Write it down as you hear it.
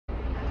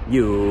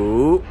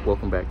Yo,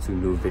 welcome back to a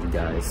new video,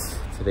 guys.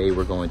 Today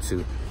we're going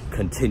to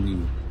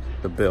continue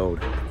the build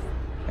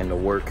and the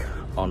work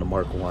on the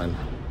Mark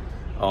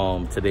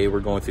 1. Today we're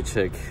going to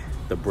check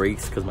the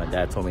brakes because my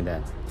dad told me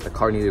that the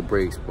car needed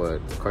brakes,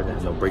 but the car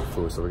had no brake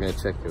fluid. So we're gonna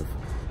check if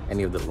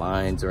any of the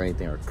lines or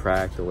anything are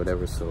cracked or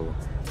whatever. So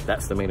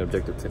that's the main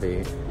objective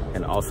today.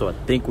 And also I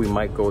think we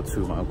might go to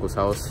my uncle's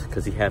house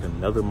because he had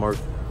another Mark,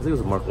 I think it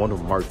was a Mark 1 or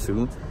Mark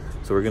 2.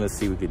 So we're gonna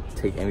see if we could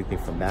take anything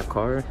from that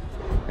car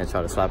and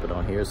try to slap it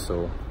on here.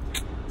 So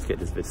let's get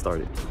this bit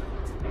started.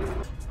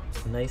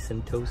 Nice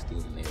and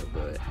toasty in there,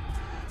 but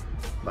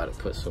about to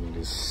put some of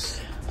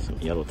this, some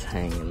yellow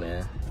tang in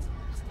there,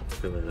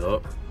 fill it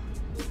up.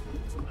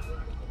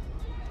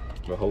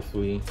 But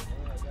hopefully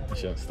I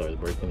shouldn't start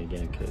breaking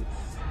again because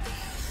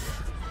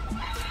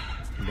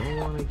I don't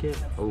want to get,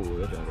 oh,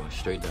 that's going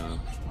straight down.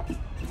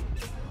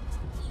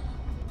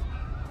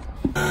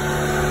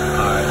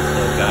 Alright,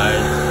 so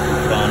guys,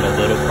 we found a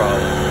little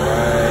problem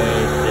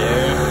right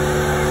there.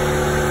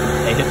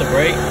 Hey, hit the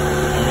brake. I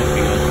don't know if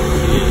you guys can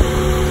see it.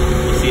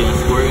 You see it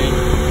squirting?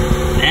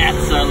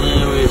 That's our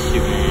little issue,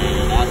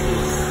 man. That's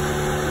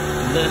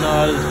just letting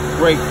all this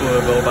brake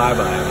fluid go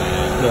bye-bye,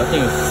 man. That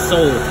thing is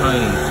so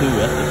tiny too,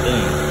 that's the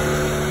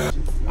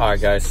thing. Alright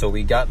guys, so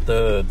we got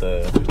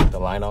the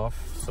line off.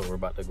 So we're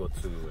about to go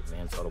to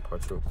Advanced Auto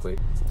Parts real quick.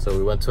 So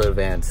we went to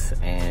Advanced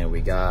and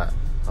we got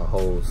a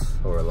hose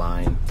or a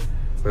line.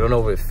 We don't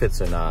know if it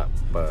fits or not,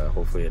 but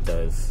hopefully it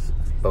does.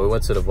 But we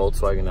went to the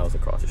Volkswagen that was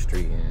across the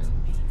street and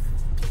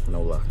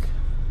no luck.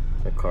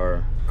 The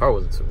car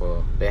wasn't too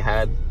well. They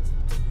had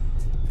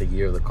the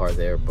year of the car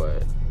there,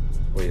 but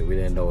we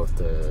didn't know if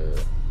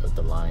the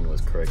line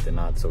was correct or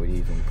not. So we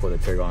even put a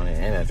trigger on it,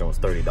 and that joint was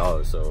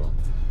 $30. So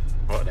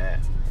all that.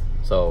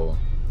 So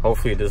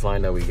hopefully this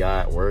line that we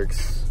got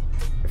works.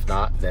 If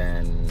not,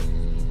 then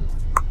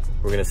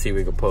we're gonna see if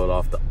we can pull it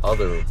off the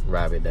other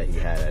rabbit that he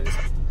had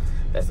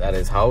that's at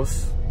his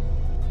house,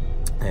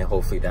 and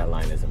hopefully that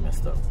line isn't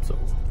messed up. So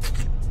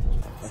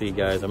see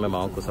guys, I'm at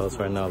my uncle's house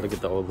right now. Look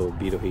at the old little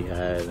Beetle he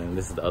had, and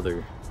this is the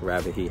other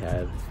rabbit he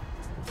had.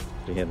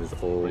 He had this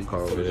old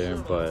car over there,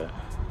 but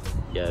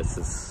yeah, this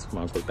is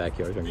my uncle's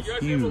backyard. It's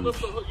huge.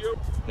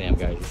 Damn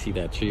guys, you see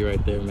that tree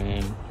right there,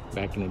 man?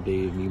 Back in the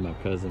day, me, my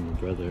cousin, my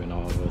brother, and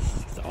all of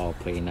us used to all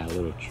play in that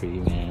little tree,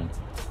 man.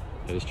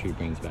 This tree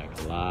brings back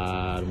a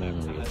lot of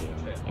memories,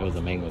 yo. It was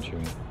a mango tree.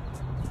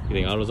 You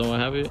think AutoZone will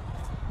have it?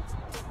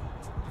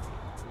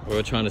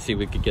 We're trying to see if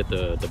we could get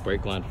the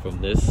brake line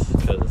from this,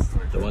 because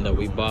the one that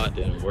we bought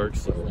didn't work,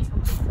 so.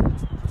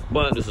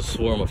 But there's a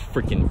swarm of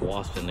freaking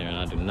wasps in there, and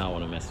I do not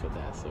want to mess with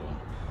that, so.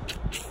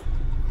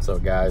 So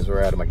guys, we're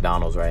at a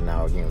McDonald's right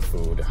now getting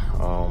food.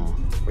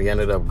 We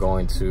ended up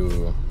going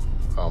to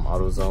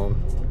AutoZone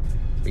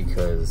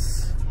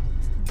because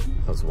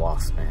those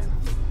wasps, man,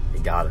 they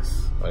got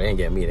us. Well, they didn't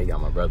get me, they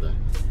got my brother.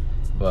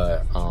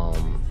 But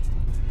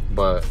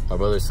my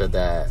brother said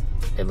that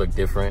it looked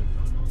different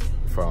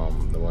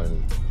from the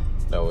one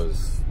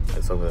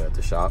that's over there at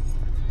the shop.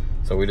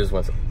 So we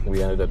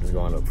ended up just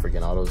going to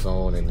freaking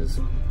AutoZone and just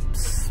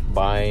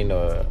buying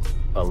a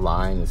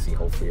line and see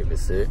hopefully if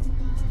it's it.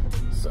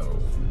 So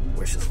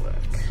wish us luck,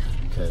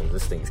 because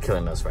this thing's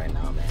killing us right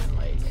now, man.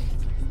 Like,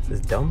 this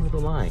dumb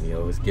little line,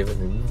 yo, it's giving,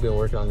 we've been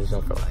working on this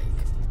one for like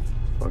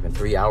fucking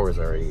 3 hours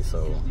already.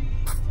 So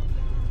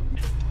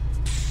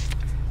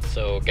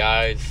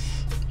guys,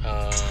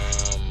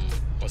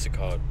 what's it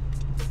called?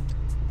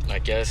 I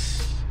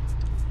guess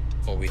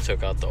when we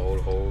took out the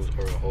old hose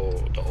or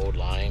the old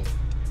line,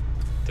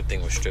 the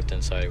thing was stripped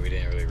inside. We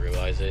didn't really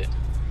realize it.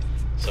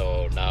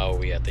 So now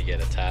we have to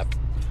get a tap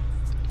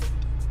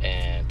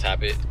and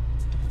tap it.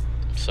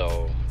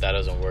 So if that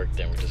doesn't work,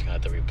 then we're just gonna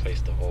have to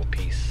replace the whole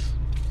piece.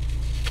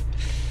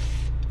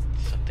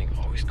 Something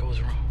always goes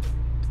wrong.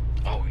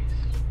 Always.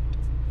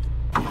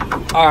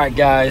 All right,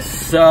 guys.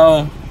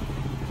 So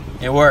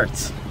it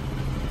worked.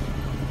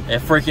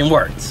 It freaking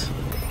worked.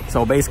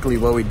 So basically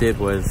what we did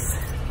was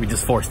we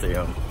just forced it,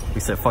 yo.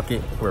 We said, fuck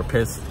it, we're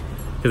pissed.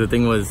 Because the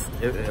thing was,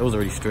 it was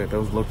already stripped. It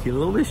was low-key a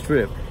little bit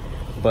stripped.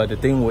 But the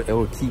thing, it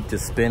would keep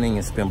just spinning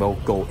and spin, but it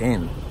would go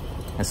in.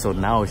 And so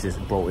now it's just,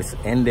 bro, it's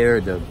in there.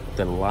 The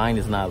line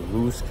is not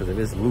loose, because if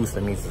it's loose,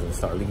 that means it's gonna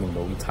start leaking.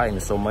 But we tighten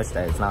it so much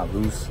that it's not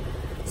loose.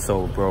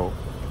 So, bro,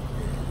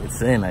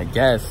 it's in, I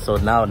guess. So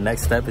now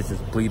next step is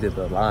just bleeding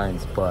the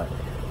lines. But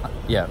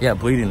yeah,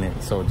 bleeding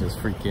it. So just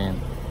freaking,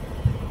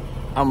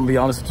 I'm gonna be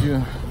honest with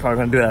you, probably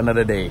gonna do that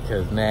another day,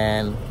 because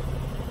man,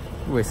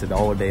 we wasted the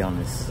whole day on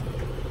this.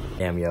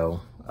 Damn, yo,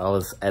 I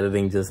was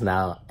editing just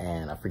now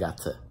and I forgot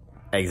to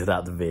exit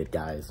out the vid,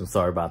 guys. I'm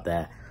sorry about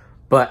that,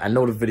 but I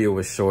know the video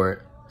was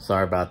short.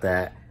 Sorry about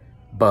that.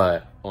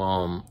 But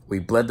we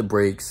bled the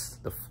brakes.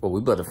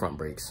 We bled the front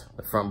brakes.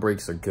 The front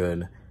brakes are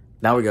good.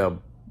 Now we gotta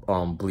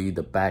bleed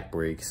the back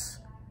brakes,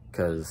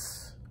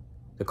 because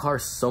the car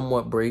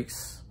somewhat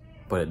brakes,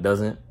 but it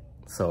doesn't.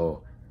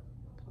 So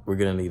we're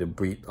gonna need to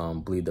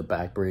bleed the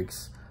back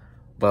brakes.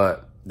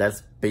 But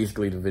that's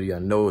basically the video. I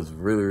know it's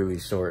really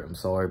short, I'm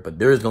sorry, but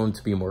there is going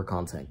to be more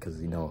content,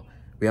 because you know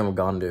we haven't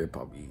gone there,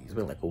 probably it's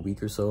been like a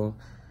week or so.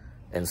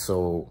 And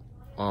so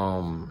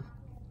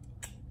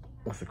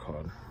what's it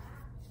called?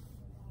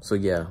 So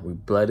yeah, we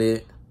bled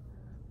it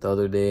the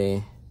other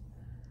day,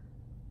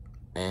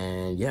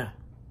 and yeah,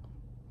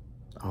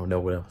 I don't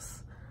know what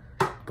else,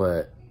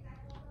 but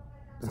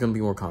there's gonna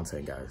be more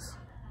content, guys.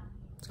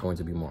 It's going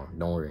to be more,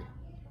 don't worry.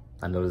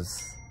 I know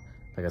this,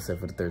 like I said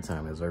for the third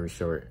time, it's very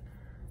short.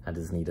 I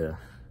just need to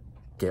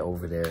get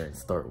over there and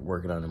start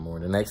working on it more.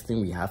 The next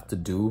thing we have to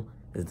do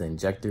is the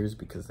injectors,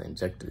 because the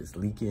injector is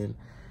leaking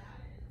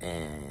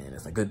and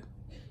it's not good,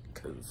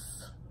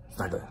 because it's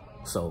not good.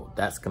 So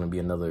that's gonna be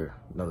another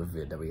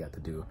vid that we got to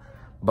do.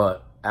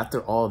 But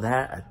after all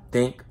that, I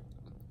think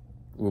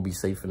we'll be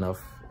safe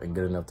enough and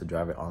good enough to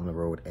drive it on the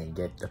road and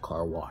get the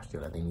car washed. Yo,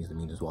 that thing needs to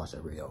be just washed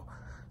every yo.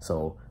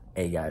 So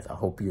hey guys, I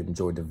hope you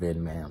enjoyed the vid,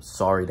 man. I'm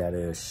sorry that it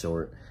is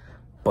short,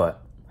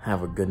 but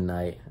have a good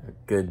night, a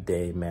good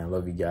day, man.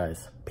 Love you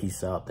guys.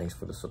 Peace out. Thanks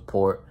for the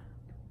support.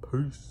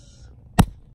 Peace.